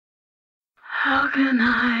How can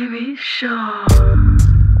I be sure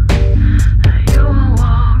that you won't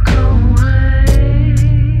walk away?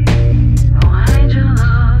 Oh, ain't your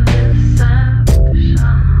love deception?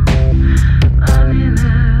 Let me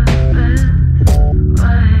live this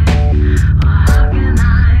way. Oh, how can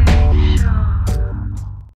I be sure?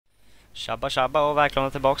 Tjabba tjabba och välkomna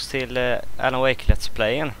tillbaks till Alan Wake Let's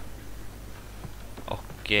Playen.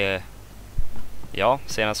 Och ja,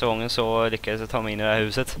 senaste gången så lyckades jag ta mig in i det här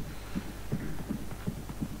huset.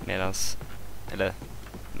 Medans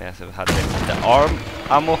jag hade lite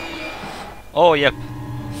ammo. Åh, hjälp.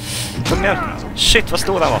 Kom igen. Shit, vad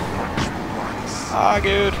stor den var. Ah,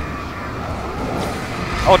 gud.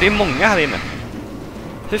 Åh, det är många här inne.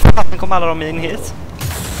 Hur fan kom alla de in hit?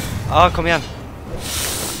 Ah, kom igen.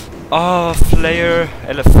 Flare.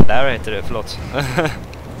 Eller flare heter det, förlåt.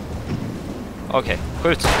 Okej,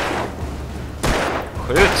 skjut.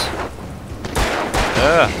 Skjut.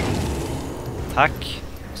 Dö. Tack.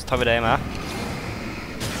 Så tar vi dig med.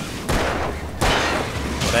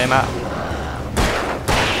 Och dig med.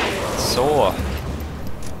 Så.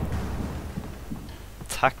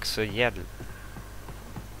 Tack så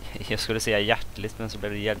jag skulle säga hjärtligt, men så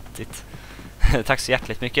blev det hjälpligt. Tack så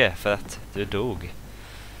hjärtligt mycket för att du dog.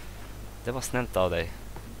 Det var snällt av dig.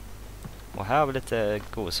 Och här har vi lite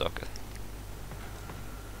goda saker.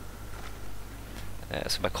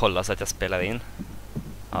 Jag ska bara kolla så att jag spelar in.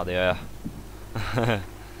 Ja, det gör jag.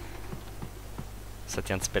 Så att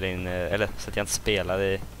jag inte spelar in, eller så att jag inte spelar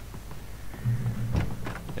i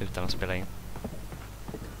utan att spela in.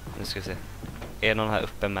 Nu ska vi se. Är någon här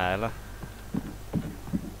uppe med eller?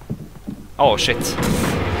 Åh, shit.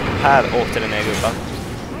 Här åkte den ner gubbar.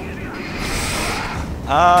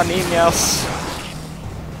 Ah, ninjas.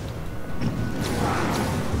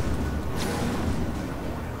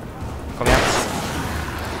 Kom igen.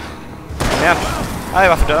 Kom igen. Nej,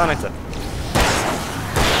 varför dör han inte?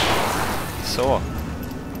 Så.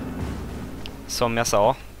 Som jag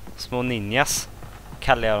sa, små ninjas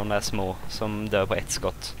kallar jag de där små som dör på ett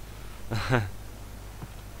skott.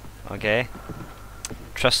 Okej.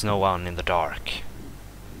 Trust no one in the dark.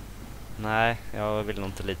 Nej, jag vill nog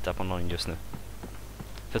inte lita på någon just nu.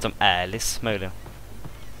 Förutom Alice möjligen.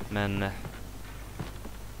 Men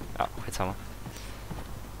ja, skitsamma.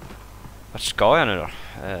 Vart ska jag nu då?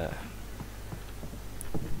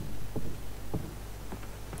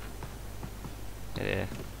 Är det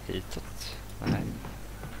hitåt? Nej.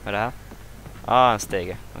 Vad är det här? En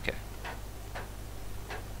stege. Okej.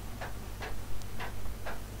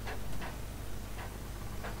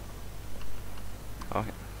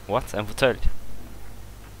 Okej. What? En fåtölj?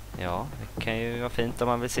 Ja, det kan ju vara fint om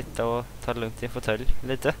man vill sitta och ta det lugnt i en fåtölj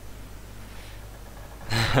lite.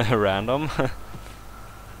 Random.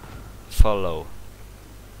 Follow.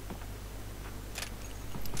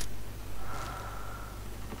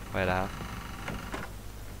 Vad är det här?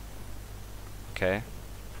 Okej.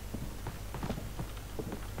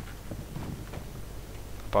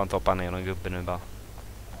 Bara inte hoppa ner någon gubbe nu bara.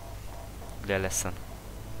 Blir jag ledsen.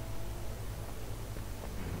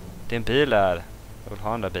 Det är en bil här. Jag vill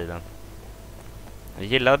ha den där bilen. Jag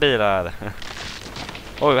gillar bilar.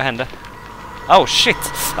 Oj, vad hände? Oh,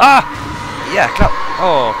 shit! Ah! Jäklar!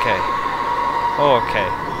 Okej.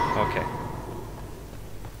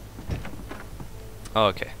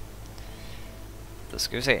 Okej. Då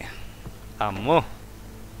ska vi se. Ammo.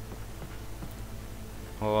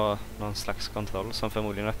 Och någon slags kontroll som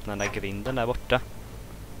förmodligen öppnar den där grinden där borta.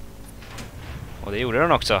 Och det gjorde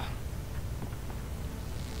den också.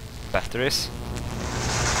 Batteries.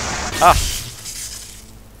 Ah!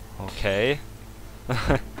 Okej.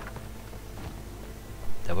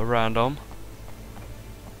 Det var random.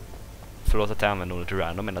 Förlåt att jag använde ordet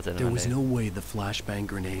random hela tiden. There was no way the flashbang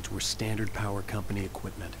grenades were standard power company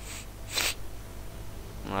equipment.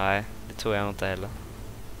 Nej, det tror jag inte heller.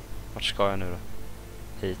 Vart ska jag nu då?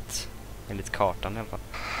 Hit. Enligt kartan i alla fall.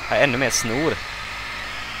 Här är ännu mer snor.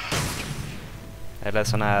 Eller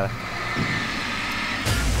sån här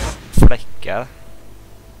fläckar.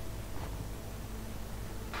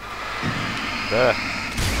 Dö.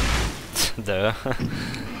 Dö.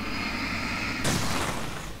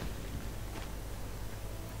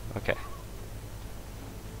 Okej.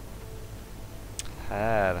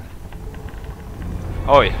 Här.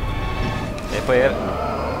 Oj. Det är på er.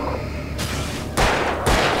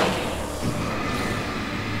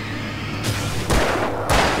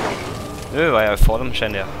 Nu var jag i form,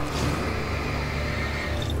 kände jag.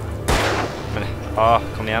 Men,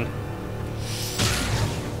 kom igen.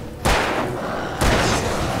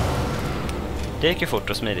 Det gick ju fort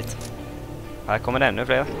och smidigt. Här kommer det ännu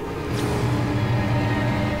fler.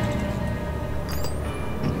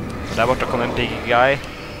 Där borta kommer en big guy.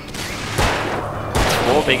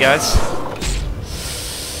 2 big guys.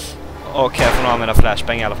 Okej, jag får nog använda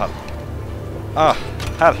flashbang i alla fall.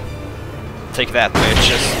 Här. Take that,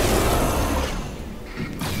 bitches.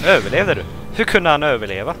 Överlevde du? Hur kunde han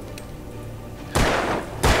överleva?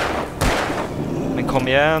 Men kom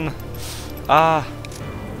igen.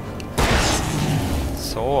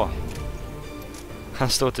 Så. Han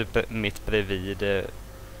står typ mitt bredvid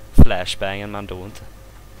flashbangen, man dog inte.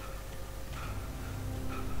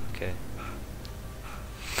 Okej.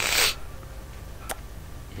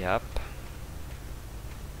 Japp.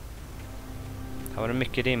 Här var det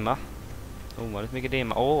mycket dimma. Ovanligt mycket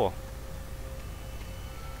dimma.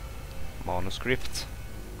 Manuskript.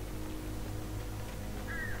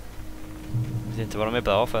 Jag vet inte vad de är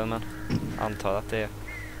bra för, men antar att det är.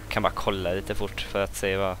 Kan bara kolla lite fort för att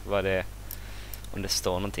se vad det är. Om det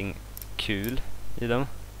står någonting kul i dem.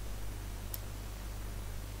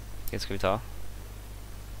 Okej, ska vi ta?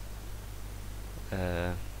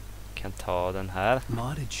 Kan ta den här.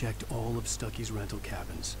 Maud had checked all of Stucky's rental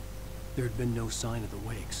cabins. There had been no sign of the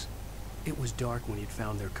wakes. It was dark when he'd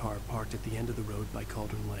found their car parked at the end of the road by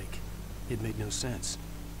Cauldron Lake. It made no sense.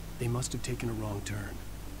 They must have taken a wrong turn,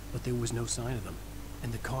 but there was no sign of them,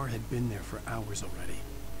 and the car had been there for hours already.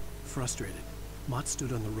 Frustrated, Mott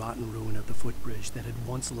stood on the rotten ruin of the footbridge that had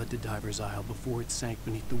once led to Diver's Isle before it sank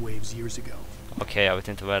beneath the waves years ago. Okej, jag vet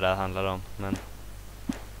inte vad det där handlar om, men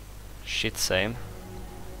shit same.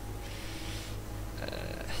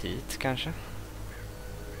 Hit kanske?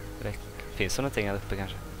 Finns det någonting här uppe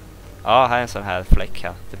kanske? Ja, här är en sån här fläck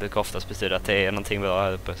här. Det brukar oftast betyda att det är någonting bra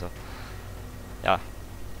här uppe, så ja.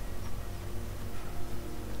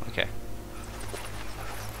 Okej.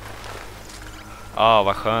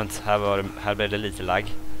 Vad skönt. Här blev det lite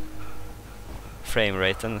lag.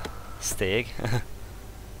 Frameraten steg.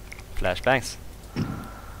 Flashbangs.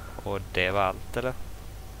 Och det var allt, eller?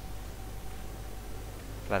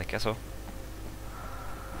 Verkar så.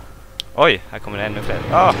 Oj, här kommer det ännu fler.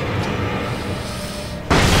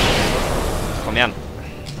 Kom igen.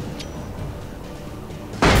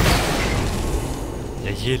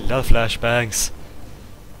 Jag gillar flashbangs.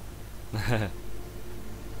 Kan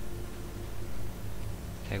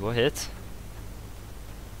jag gå hit?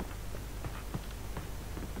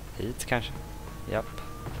 Hit kanske? Japp.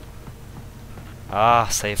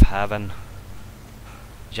 Safe haven.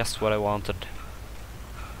 Just what I wanted.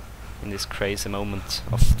 In this crazy moment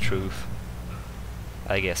of truth,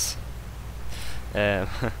 I guess. Här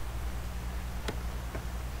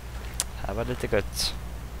var lite gött.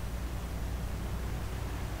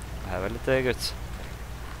 Här var lite gött.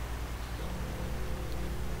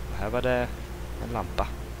 Här var det en lampa,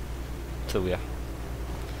 tror jag.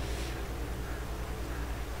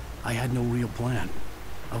 I had no real plan.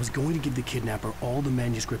 I was going to give the kidnapper all the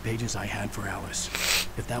manuscript pages I had for Alice.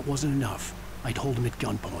 If that wasn't enough, I'd hold him at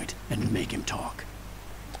gunpoint and make him talk.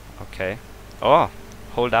 Okay.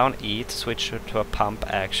 Hold down E to switch to a pump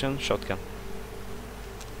action shotgun.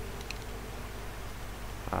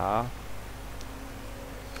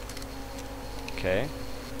 Okej.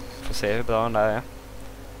 Får se hur bra den där är.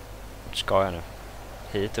 Vart ska jag nu?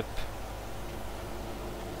 Hit upp.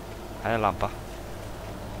 Här är en lampa.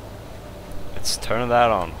 Let's turn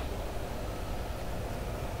that on.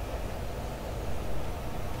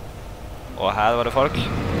 Och här var det folk.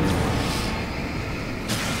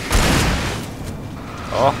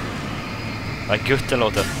 Vad gutten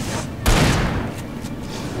låter.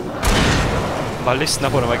 Bara lyssna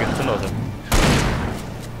på den, vad gutten låter.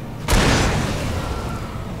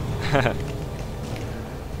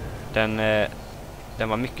 Den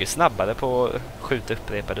var mycket snabbare på att skjuta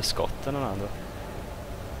upprepade skott än den andra.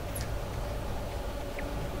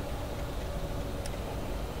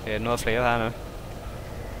 Är det några fler här nu?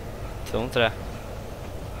 Tror inte det.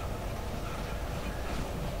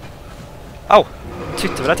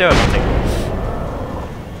 Tyckte väl att jag hörde någonting.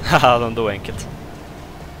 Haha, de dog enkelt.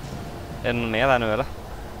 Är det någon mer här nu eller?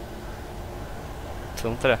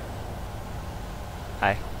 Tror inte det.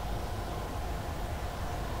 Nej.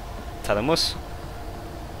 Talamus.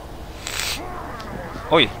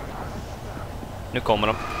 Oj. Nu kommer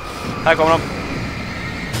de. Här kommer de.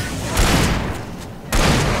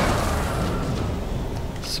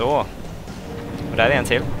 Så. Och där är en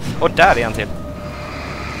till. Och där är en till.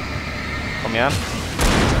 Kom igen.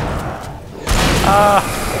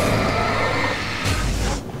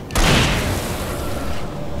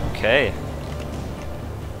 Okej.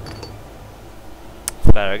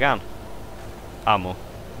 Flare gun. Ammo.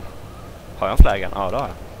 Har jag en flare gun? Ja, det har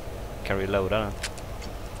jag. Kan reloada den.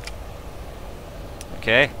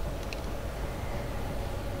 Okej.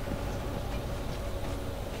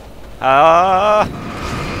 Ah!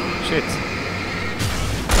 Shit.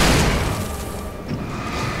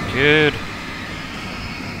 Gud.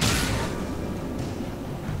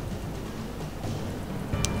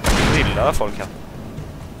 Trillar folk här.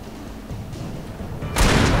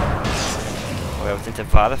 Och jag vet inte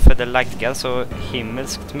varför det laggar så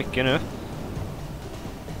himmelskt mycket nu.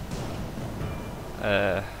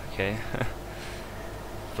 Okej.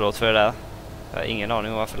 Förlåt för det där. Jag har ingen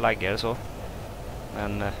aning om varför det laggar så.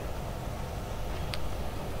 Men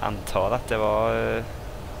antar att det var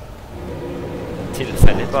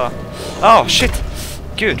tillfälligt bara. Ah, shit!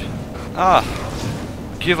 Gud! Ah!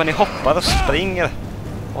 Gud vad ni hoppar och springer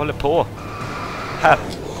och håller på. Här!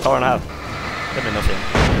 Ta den här. Det blir nog fint.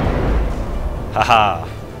 Haha!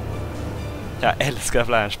 Jag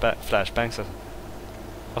älskar flashbangs.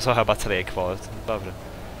 Och så har jag bara 3 kvar. Bara för det.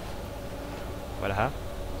 Vad är det här?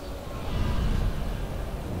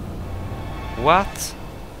 What?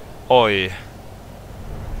 Oj.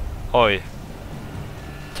 Oj.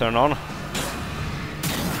 Turn on.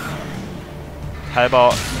 Här är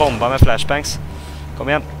bara bomba med flashbangs. Kom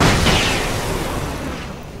igen.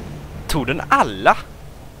 Tog den alla?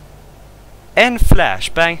 En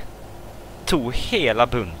flashbang tog hela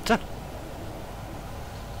bunten.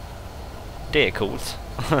 Det är coolt.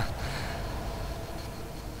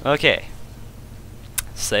 Okej.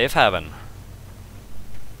 Safe haven.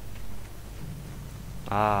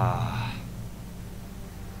 Ah.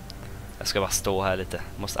 Jag ska bara stå här lite.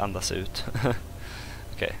 Måste andas ut.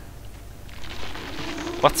 Okej.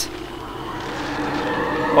 What?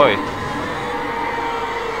 Oj.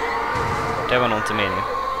 Det var nog inte meningen.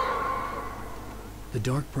 The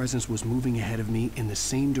dark presence was moving ahead of me in the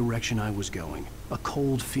same direction I was going. A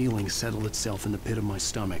cold feeling settled itself in the pit of my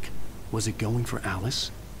stomach. Was it going for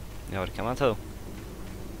Alice? Ja, det kan man tro.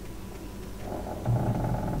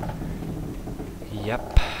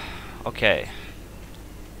 Japp. Okej.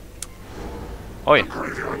 Oj.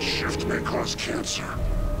 Graveyard shift may cause cancer.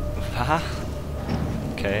 Va?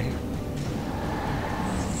 Okej.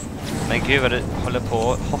 Men gud vad du håller på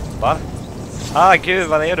och hoppar. Ah, gud,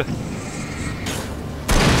 vad är du?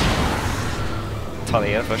 Ta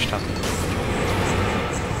er först här.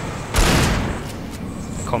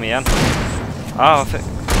 Kom igen. Ah, varför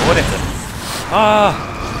går det inte? Ah!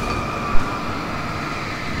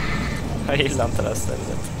 Jag gillar inte det här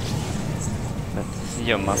stället. Men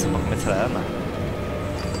gömma sig bakom i träden.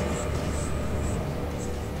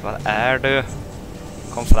 Vad är du?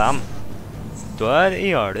 Kom fram. Där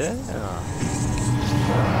gör du. Ja.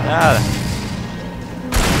 Där.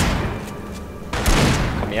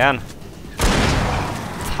 Kom igen.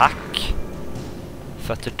 Tack.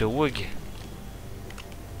 För att du dog.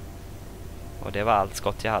 Och det var allt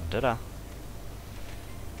skott jag hade där.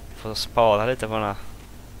 Får spara lite på den här.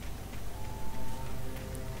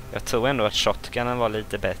 Jag tror ändå att shotgunnen var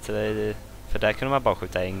lite bättre. För där kunde man bara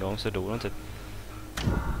skjuta en gång så dog de typ.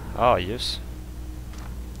 Ja, ljus.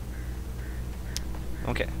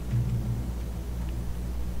 Okej.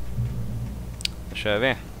 Då kör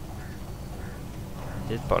vi.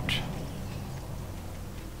 Hit bort.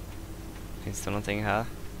 Finns det någonting här?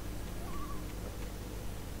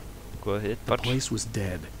 Gå hit bort. The place was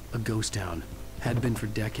dead. A ghost town. Had been for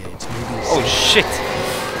decades. Maybe Oh shit!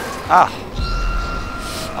 Ah!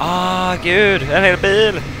 Ah, gud! En hel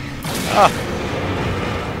bil! Ah!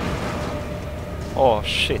 Oh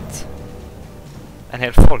shit. En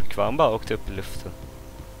hel folkvagn bara åkte upp i luften.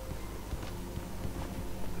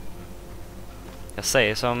 Jag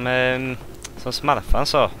säger som Smarfan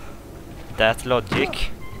sa. That logic.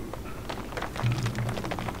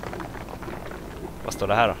 Vad står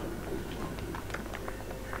det här då?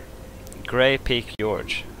 Grey Peak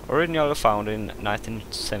George. Originally found in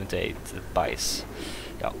 1978 Bice.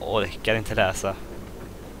 Jag orkar inte läsa.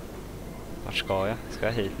 Vart ska jag? Ska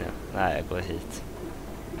jag hit nu? Nej, jag går hit.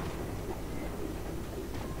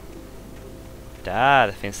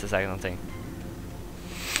 Där finns det säkert någonting.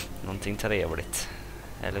 Någonting trevligt.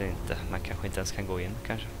 Eller inte. Man kanske inte ens kan gå in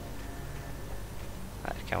kanske.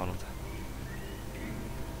 Nej, det kan man inte.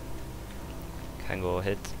 Kan gå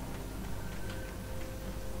hit.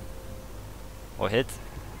 Och hit.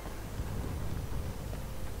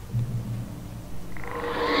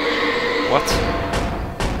 What?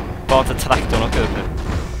 Bara inte traktorn åker upp nu.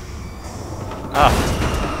 Ah.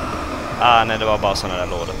 Ah, nej, det var bara såna där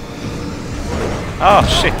lådor. Ah,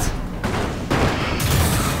 shit.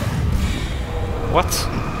 What?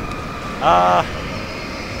 Ah.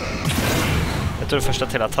 Jag trodde först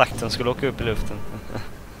att hela traktorn skulle åka upp i luften.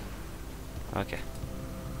 Okej. Okay.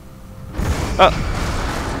 Ah.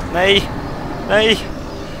 Nej. Nej.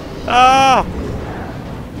 Ah.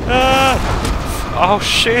 Ah. Oh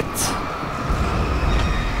shit!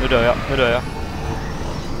 Nu dör jag, nu dör jag.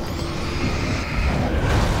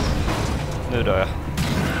 Nu dör jag.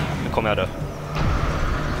 Nu kommer jag dö.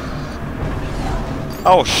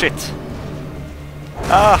 Oh shit!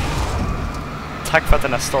 Ah! Tack för att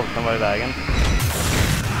den där stolpen var i vägen.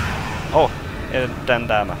 Är den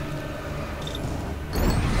där med?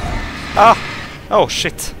 Ah! Oh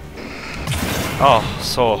shit!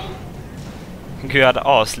 Så. Gud, jag hade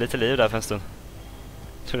aslite liv där för en stund.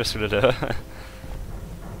 Jag trodde jag skulle dö.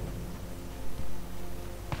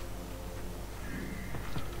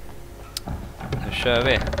 Nu kör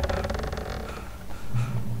vi.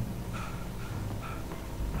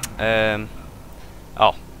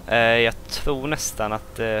 Jag tror nästan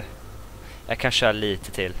att jag kan köra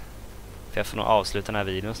lite till. För jag får nog avsluta den här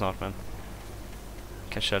videon snart, men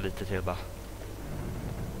jag kan köra lite till bara.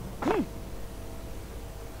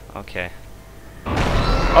 Okej.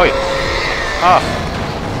 Oj!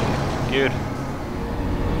 Gud.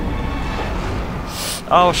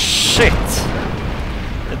 Oh shit!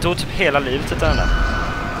 Det tog typ hela livet utan den där.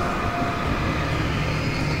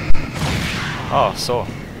 Så.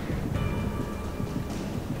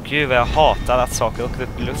 Gud vad jag hatar att saker åker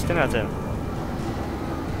upp i luften hela tiden.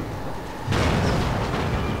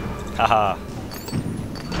 Haha.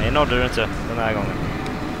 Nej, nådde du inte den här gången.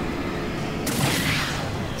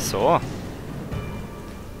 Så.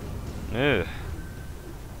 Nu.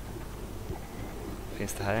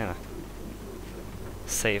 Finns det här inne?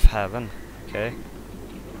 Safe haven. Okej.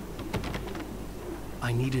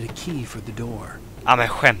 I needed a key for the door. Men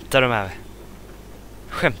skämtar du med mig?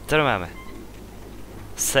 Skämtar du med mig?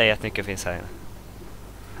 Säg att nyckeln finns här inne.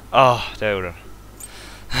 Det gjorde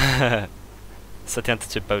den. Så att jag inte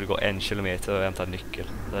typ behövde gå 1 kilometer och hämta en nyckel.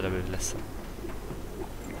 Då hade jag blivit ledsen.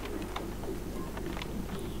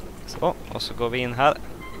 Så, och så går vi in här.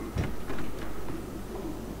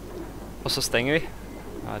 Och så stänger vi.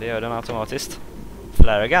 Ja, det gör den automatiskt.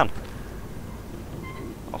 Flare gun.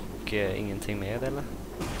 Och ingenting mer, eller?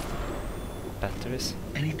 Batteries.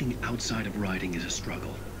 Anything outside of riding is a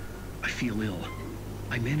struggle. I feel ill.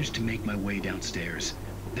 I managed to make my way downstairs.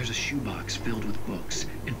 There's a shoebox filled with books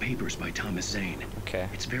and papers by Thomas Zane. Okay.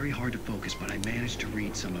 It's very hard to focus, but I managed to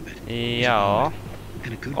read some of it. Ja.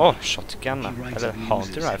 And a good one. Shotgun. He writes Eller of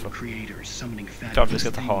haunted muses and rifle. creators summoning Klart vi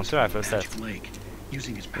ska fabulous ta things haunted from rifle a istället. vast lake,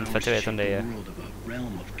 using his Inte för powers att jag vet to om shape det a är world of a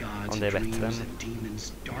realm of gods det är and bättre. dreams and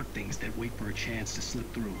demons, dark things that wait for a chance to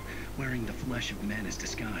slip through, wearing the flesh of men as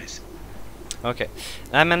disguise. Okej.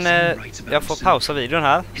 Nej men jag får pausa videon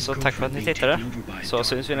här. Så tack för att ni tittade. Så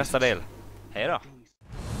syns vi i nästa del. Hej då!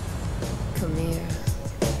 Come here.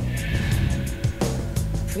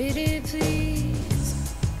 Pretty